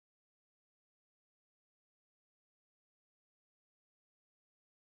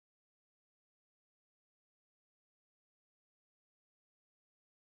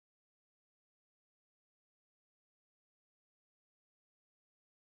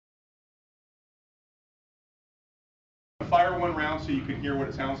fire one round so you can hear what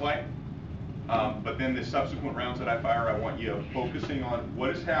it sounds like. But then the subsequent rounds that I fire, I want you focusing on what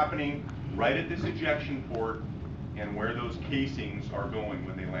is happening right at this ejection port and where those casings are going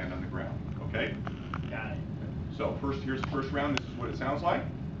when they land on the ground. Okay? Got it. So here's the first round. This is what it sounds like.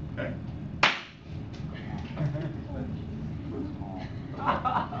 Okay?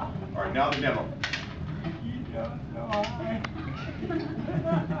 All right, now the demo. You don't know.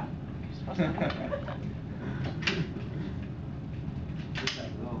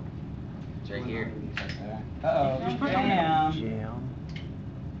 It's right here. Uh-oh. Jam.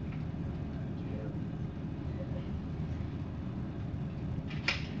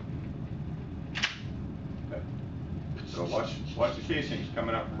 Okay. So watch the casings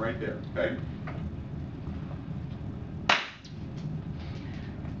coming up from right there. Okay?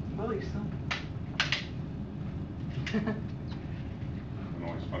 Really simple. Don't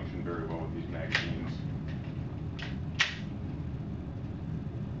always function very well with these magazines.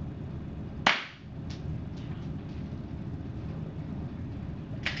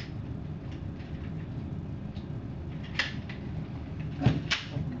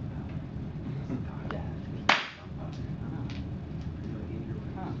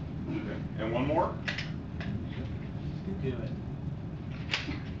 Okay. And one more. Do it.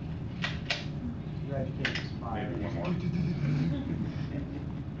 You educate the spy. Maybe one more.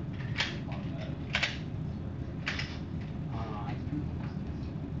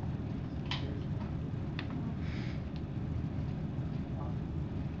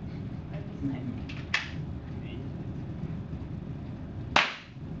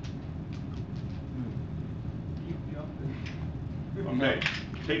 Okay,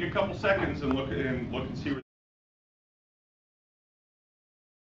 take a couple seconds and look and see what.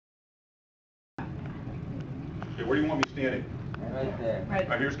 Okay, where do you want me standing? Right there.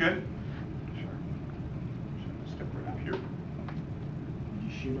 Right here's good? Sure. Step right up here. Did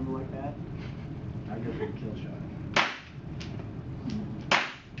you shoot him like that? I go for the kill shot.